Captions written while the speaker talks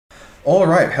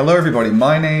Alright, hello everybody,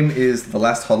 my name is The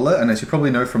Last Hodler, and as you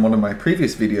probably know from one of my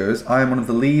previous videos, I am one of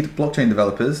the lead blockchain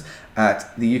developers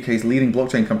at the UK's leading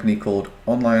blockchain company called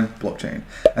Online Blockchain.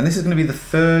 And this is going to be the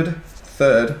third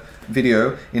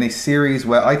video in a series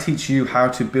where I teach you how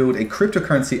to build a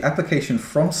cryptocurrency application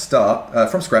from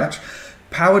scratch,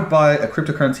 powered by a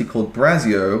cryptocurrency called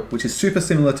Brazio, which is super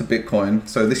similar to Bitcoin,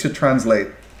 so this should translate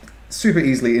super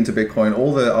easily into Bitcoin.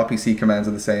 All the RPC commands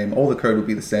are the same, all the code will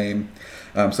be the same.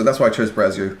 So that's why I chose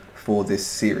Brazio for this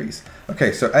series.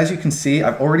 Okay, so as you can see,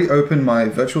 I've already opened my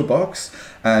VirtualBox,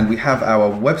 and we have our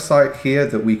website here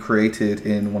that we created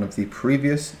in one of the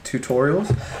previous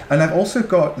tutorials. And I've also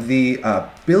got the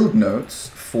build notes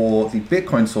for the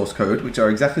Bitcoin source code, which are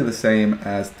exactly the same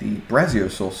as the Brazio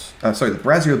the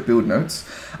Brazio build notes.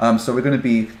 So we're going to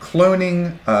be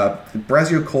cloning the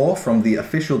Brazio core from the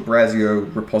official Brazio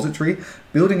repository,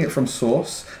 building it from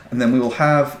source, and then we will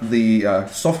have the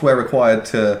software required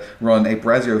to run a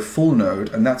Brazio full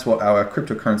node, and that's what our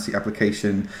cryptocurrency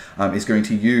application is going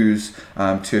to use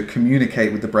to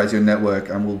communicate with the Brazio network,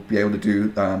 and we'll be able to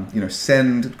do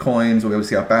send coins, we'll be able to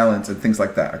see our balance and things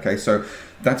like that. Okay, so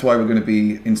that's why we're going to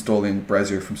be installing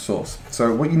Brazio from source.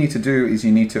 So what you need to do is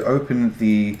you need to open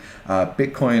the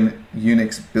Bitcoin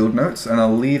Unix build notes, and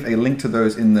I'll leave a link to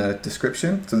those in the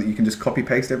description so that you can just copy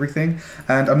paste everything.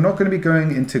 And I'm not going to be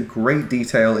going into great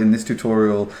detail in this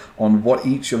tutorial on what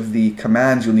each of the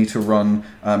commands you'll need to run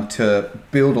to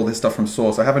build all this stuff from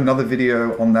source. I have another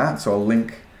video on that, so I'll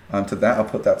link to that. I'll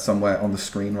put that somewhere on the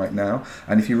screen right now.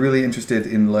 And if you're really interested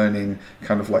in learning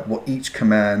kind of like what each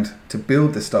command to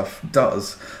build this stuff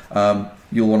does,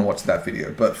 you'll want to watch that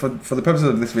video. But for the purposes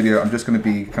of this video, I'm just going to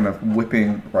be kind of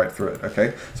whipping right through it,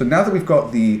 okay? So now that we've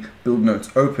got the build notes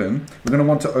open, we're going to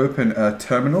want to open a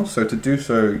terminal. So to do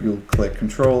so, you'll click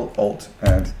Control, Alt,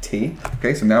 and T.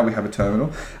 Okay, so now we have a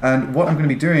terminal. And what I'm going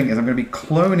to be doing is I'm going to be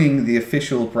cloning the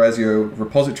official Brazio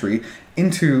repository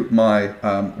into my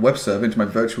web server, into my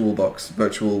VirtualBox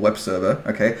virtual web server,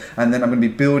 okay? And then I'm going to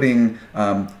be building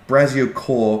Brazio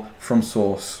core from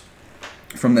source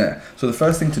from there. So the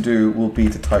first thing to do will be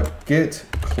to type git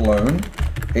clone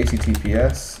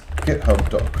https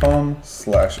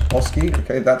github.com/osky,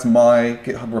 okay, that's my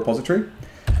GitHub repository,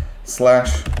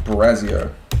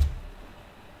 /Brazio.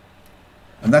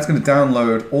 And that's going to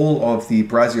download all of the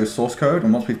Brazio source code,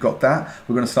 and once we've got that,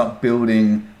 we're going to start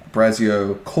building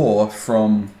Brazio core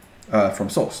from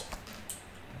source.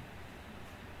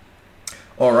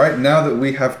 All right, now that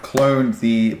we have cloned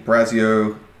the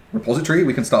Brazio repository,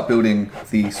 we can start building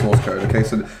the source code. Okay,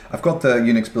 so I've got the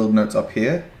Unix build notes up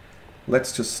here.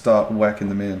 Let's just start whacking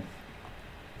them in.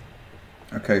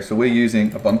 Okay, so we're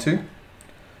using Ubuntu,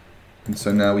 and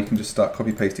so now we can just start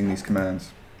copy pasting these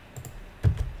commands.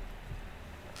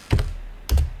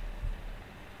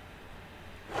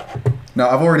 Now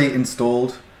I've already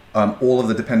installed all of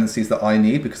the dependencies that I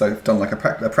need because I've done like a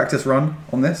practice run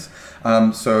on this.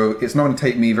 So it's not going to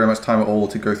take me very much time at all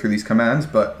to go through these commands,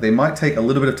 but they might take a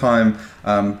little bit of time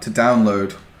to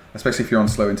download, especially if you're on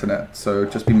slow internet. So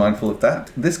just be mindful of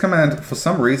that. This command, for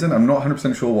some reason, I'm not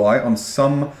 100% sure why, on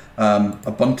some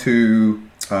Ubuntu,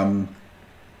 on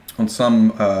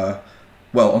some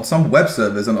web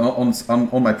servers and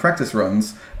on my practice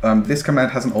runs, this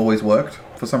command hasn't always worked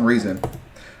for some reason.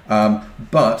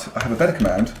 But I have a better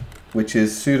command, which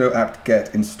is sudo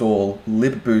apt-get install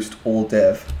libboost all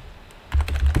dev,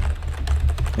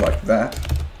 like that.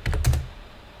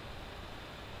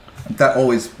 That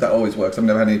always works. I've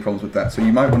never had any problems with that. So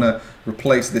you might want to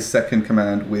replace this second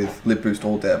command with libboost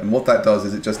all dev, and what that does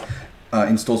is it just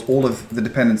installs all of the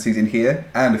dependencies in here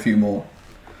and a few more.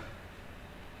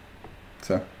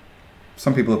 So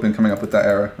some people have been coming up with that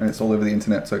error, and it's all over the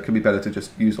internet, so it could be better to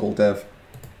just use all dev.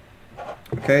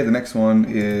 Okay, the next one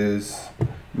is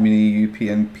mini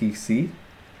UPnPC,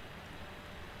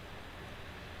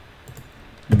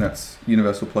 and that's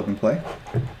universal plug and play.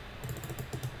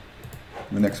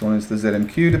 The next one is the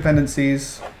ZMQ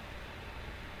dependencies.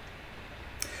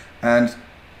 And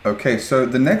okay, so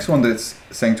the next one that it's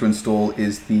saying to install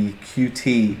is the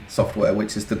Qt software,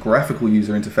 which is the graphical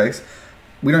user interface.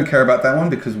 We don't care about that one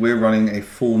because we're running a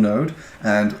full node,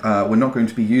 and we're not going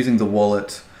to be using the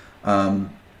wallet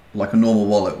like a normal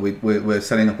wallet. We're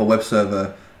setting up a web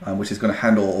server which is going to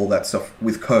handle all that stuff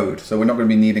with code. So we're not going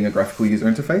to be needing a graphical user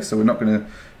interface, so we're not going to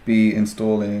be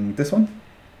installing this one.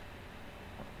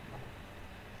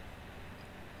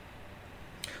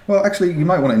 Well, actually, you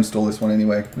might want to install this one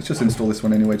anyway. Let's just install this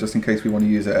one anyway, just in case we want to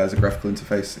use it as a graphical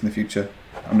interface in the future.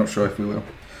 I'm not sure if we will.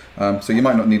 So you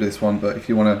might not need this one, but if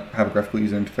you want to have a graphical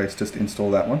user interface, just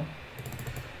install that one.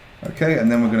 Okay,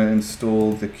 and then we're going to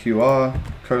install the QR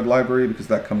code library because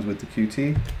that comes with the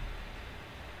Qt.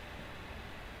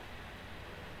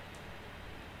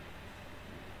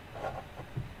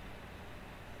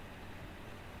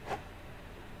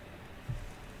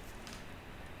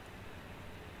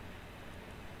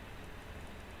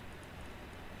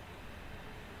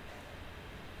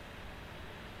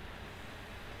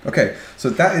 Okay, so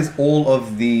that is all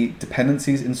of the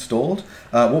dependencies installed.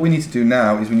 What we need to do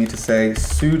now is we need to say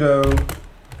sudo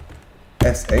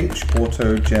sh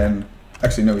autogen.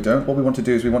 Actually, no, we don't. What we want to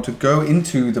do is we want to go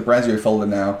into the Brazio folder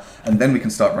now, and then we can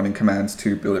start running commands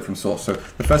to build it from source. So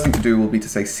the first thing to do will be to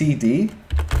say cd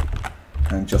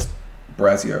and just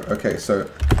Brazio. Okay, so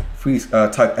if we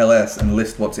type ls and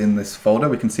list what's in this folder,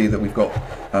 we can see that we've got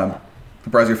the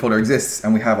Brazio folder exists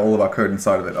and we have all of our code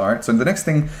inside of it. All right, so the next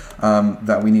thing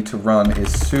that we need to run is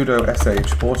sudo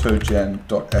sh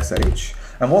autogen.sh.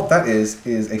 And what that is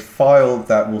a file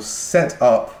that will set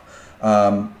up,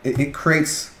 it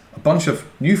creates a bunch of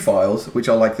new files, which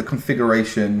are like the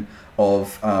configuration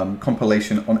of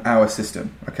compilation on our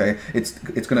system. Okay, it's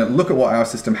going to look at what our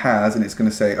system has, and it's going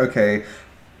to say, okay,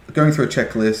 going through a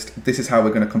checklist, this is how we're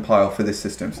going to compile for this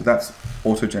system. So that's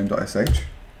autogen.sh.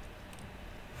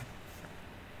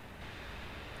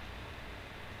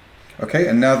 Okay,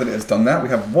 and now that it has done that, we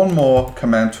have one more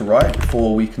command to write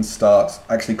before we can start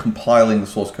actually compiling the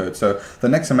source code. So the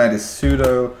next command is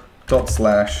sudo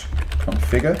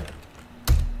 /configure.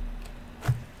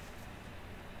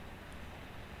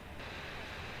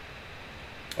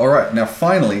 All right, now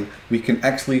finally, we can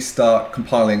actually start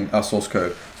compiling our source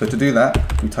code. So to do that,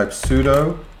 we type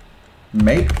sudo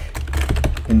make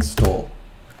install.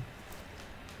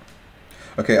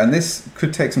 Okay, and this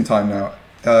could take some time now.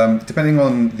 Depending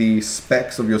on the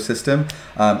specs of your system,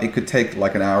 it could take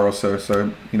like an hour or so.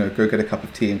 So, you know, go get a cup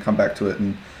of tea and come back to it.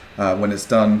 And when it's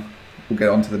done, we'll get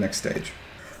on to the next stage.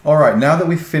 All right, now that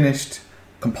we've finished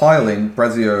compiling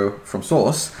Brazio from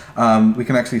source, we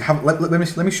can actually have, let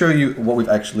me show you what we've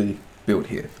actually built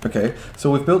here. Okay, so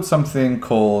we've built something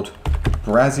called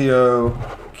Brazio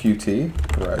Qt.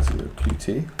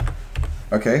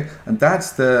 Okay, and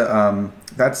that's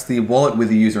the wallet with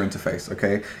the user interface.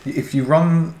 Okay, if you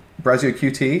run Brazio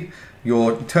Qt,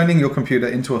 you're turning your computer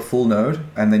into a full node,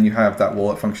 and then you have that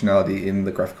wallet functionality in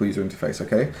the graphical user interface.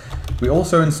 Okay, we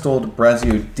also installed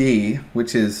Brazio D,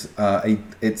 which is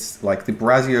it's like the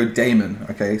Brazio daemon.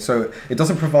 Okay, so it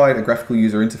doesn't provide a graphical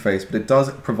user interface, but it does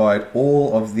provide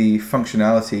all of the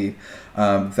functionality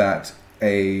that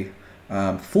a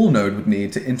full node would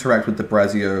need to interact with the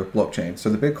Brazio blockchain. So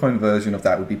the Bitcoin version of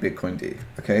that would be Bitcoin D.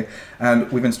 Okay, and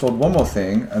we've installed one more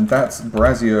thing, and that's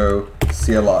Brazio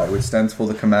CLI, which stands for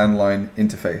the command line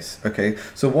interface. Okay,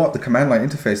 so what the command line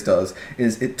interface does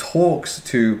is it talks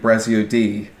to Brazio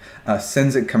D,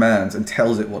 sends it commands, and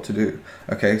tells it what to do.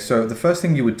 Okay, so the first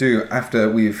thing you would do after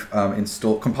we've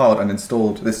compiled and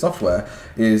installed this software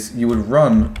is you would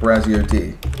run Brazio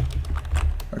D.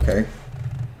 Okay.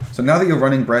 So now that you're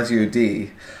running Brazio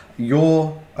D,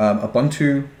 your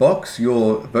Ubuntu box,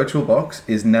 your virtual box,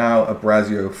 is now a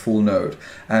Brazio full node,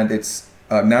 and it's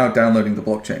now downloading the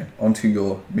blockchain onto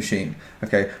your machine.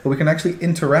 Okay, but we can actually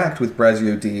interact with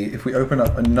Brazio D if we open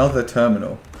up another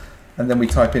terminal, and then we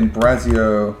type in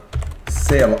Brazio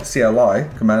CLI,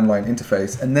 command line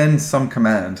interface, and then some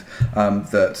command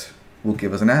that will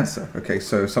give us an answer. Okay,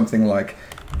 so something like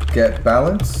get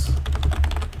balance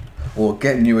or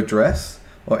get new address,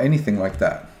 or anything like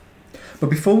that.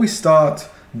 But before we start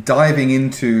diving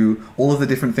into all of the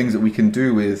different things that we can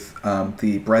do with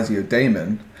the Brazio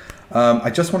daemon, I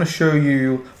just want to show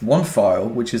you one file,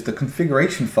 which is the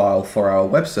configuration file for our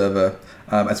web server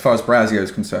as far as Brazio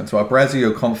is concerned. So our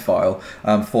Brazio conf file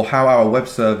for how our web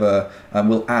server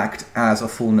will act as a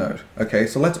full node. Okay,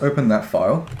 so let's open that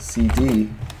file, cd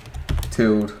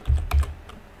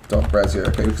 /Brazio,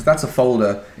 okay, because that's a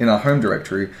folder in our home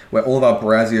directory where all of our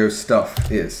Brazio stuff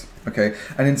is. Okay,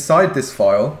 and inside this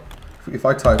file, if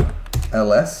I type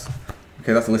ls,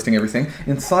 okay, that's listing everything.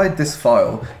 Inside this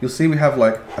file, you'll see we have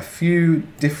like a few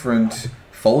different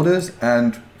folders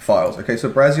and files. Okay, so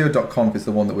brazio.conf is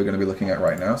the one that we're going to be looking at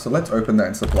right now. So let's open that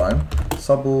in Sublime.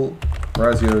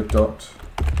 Brazio.conf.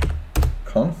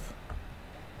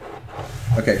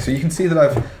 Okay, so you can see that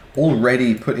I've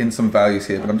already put in some values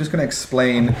here, but I'm just going to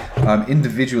explain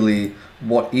individually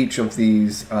what each of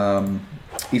these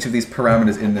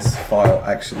parameters in this file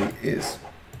actually is.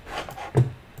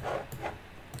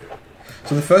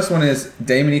 So the first one is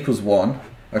daemon equals 1,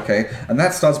 okay, and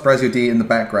that starts Brazio D in the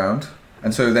background,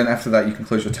 and so then after that you can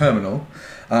close your terminal,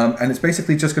 and it's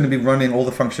basically just going to be running all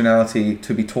the functionality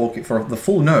to be talking for the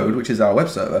full node, which is our web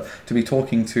server, to be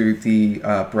talking to the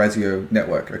Brazio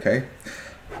network. Okay,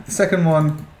 the second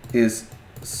one is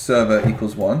server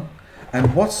equals 1,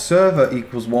 and what server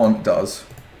equals 1 does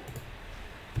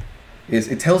is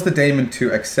it tells the daemon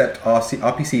to accept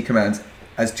RPC commands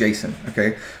as JSON.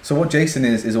 Okay, so what JSON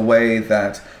is a way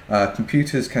that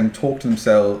computers can talk to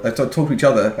themselves, talk to each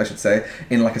other, I should say,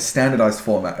 in like a standardized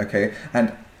format. Okay,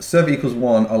 and server equals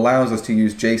 1 allows us to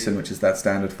use JSON, which is that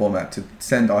standard format, to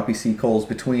send RPC calls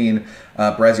between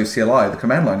Brazio CLI, the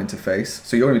command line interface.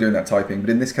 So you're going to be doing that typing, but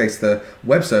in this case, the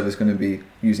web server is going to be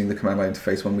using the command line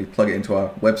interface when we plug it into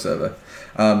our web server.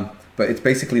 But it's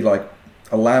basically like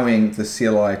allowing the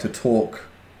CLI to talk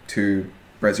to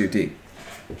Brazio D.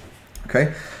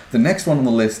 Okay. The next one on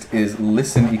the list is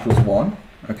listen equals 1.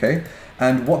 Okay.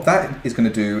 And what that is going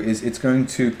to do is it's going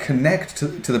to connect to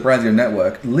the Brazio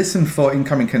network, listen for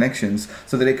incoming connections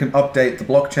so that it can update the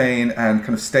blockchain and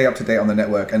kind of stay up to date on the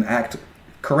network and act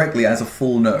correctly as a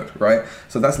full node, right?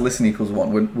 So that's listen equals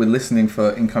 1. We're listening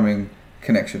for incoming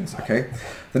connections, okay?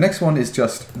 The next one is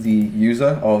just the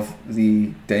user of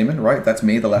the daemon, right? That's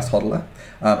me, the last hodler.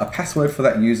 A password for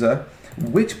that user,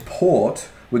 which port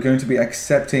we're going to be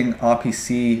accepting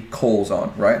RPC calls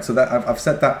on, right? So that I've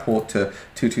set that port to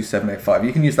 22785.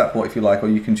 You can use that port if you like, or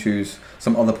you can choose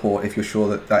some other port if you're sure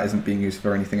that that isn't being used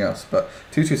for anything else. But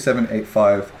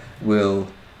 22785 will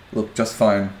look just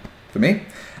fine for me.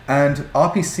 And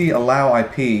RPC allow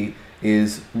IP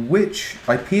is which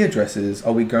IP addresses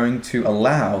are we going to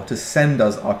allow to send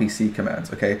us RPC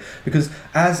commands, okay? Because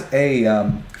as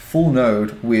a full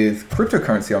node with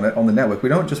cryptocurrency on it, on the network, we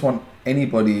don't just want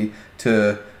anybody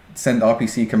to send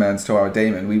RPC commands to our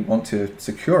daemon. We want to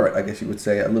secure it, I guess you would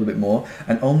say, a little bit more,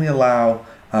 and only allow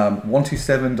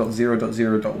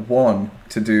 127.0.0.1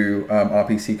 to do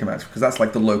RPC commands, because that's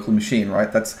like the local machine,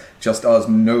 right? That's just us,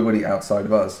 nobody outside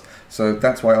of us. So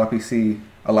that's why RPC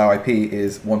allow IP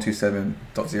is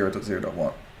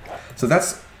 127.0.0.1. So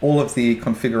that's all of the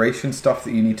configuration stuff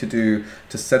that you need to do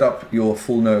to set up your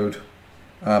full node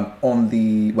on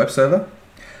the web server.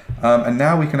 And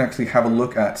now we can actually have a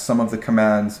look at some of the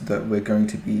commands that we're going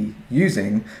to be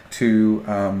using to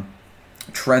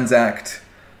transact,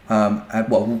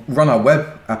 run our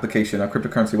web application, our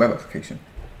cryptocurrency web application.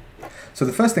 So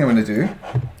the first thing I'm going to do,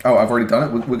 oh, I've already done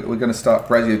it. We're going to start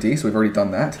Brazio D, so we've already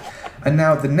done that. And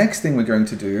now the next thing we're going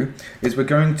to do is we're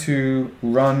going to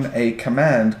run a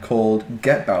command called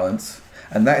get balance,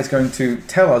 and that is going to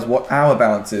tell us what our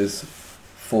balance is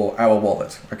for our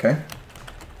wallet, okay?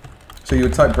 So you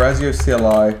would type Brazio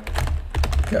CLI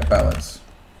get balance.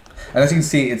 And as you can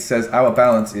see, it says our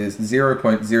balance is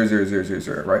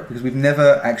 0.00000, right? Because we've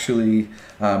never actually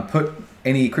put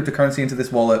any cryptocurrency into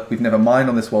this wallet. We've never mined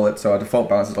on this wallet, so our default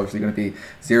balance is obviously going to be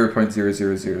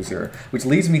 0.0000, which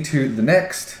leads me to the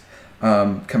next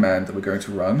command that we're going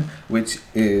to run, which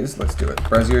is, let's do it,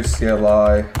 Brazio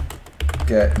CLI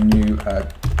get new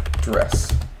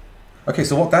address. Okay,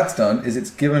 so what that's done is it's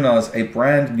given us a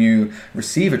brand new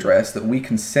receive address that we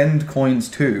can send coins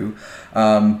to,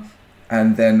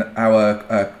 and then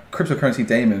our cryptocurrency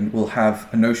daemon will have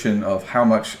a notion of how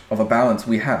much of a balance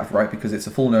we have, right? Because it's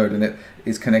a full node and it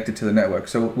is connected to the network.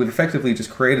 So we've effectively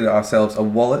just created ourselves a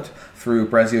wallet through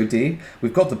Brazio D.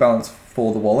 We've got the balance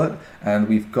for the wallet, and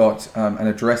we've got an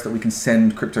address that we can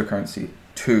send cryptocurrency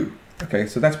to. Okay,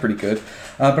 so that's pretty good.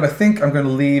 But I think I'm going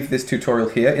to leave this tutorial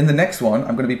here. In the next one,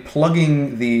 I'm going to be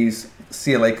plugging these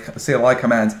CLI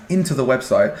commands into the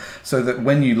website so that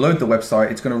when you load the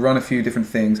website, it's going to run a few different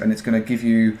things, and it's going to give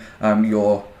you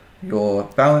your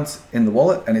balance in the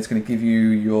wallet, and it's going to give you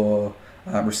your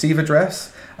receive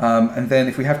address. And then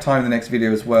if we have time in the next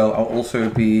video as well, I'll also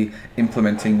be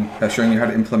implementing, showing you how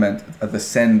to implement the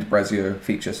send Brazio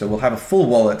feature. So we'll have a full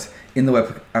wallet in the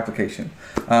web application.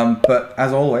 But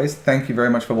as always, thank you very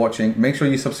much for watching. Make sure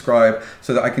you subscribe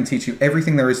so that I can teach you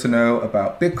everything there is to know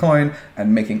about Bitcoin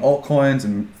and making altcoins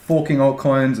and forking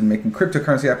altcoins and making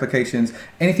cryptocurrency applications.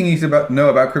 Anything you need to know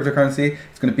about cryptocurrency,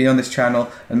 it's going to be on this channel.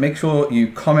 And make sure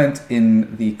you comment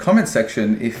in the comment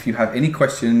section if you have any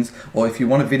questions, or if you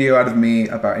want a video out of me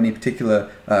about any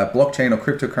particular blockchain or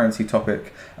cryptocurrency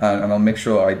topic, and I'll make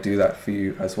sure I do that for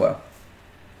you as well.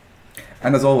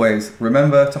 And as always,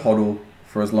 remember to hodl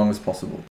for as long as possible.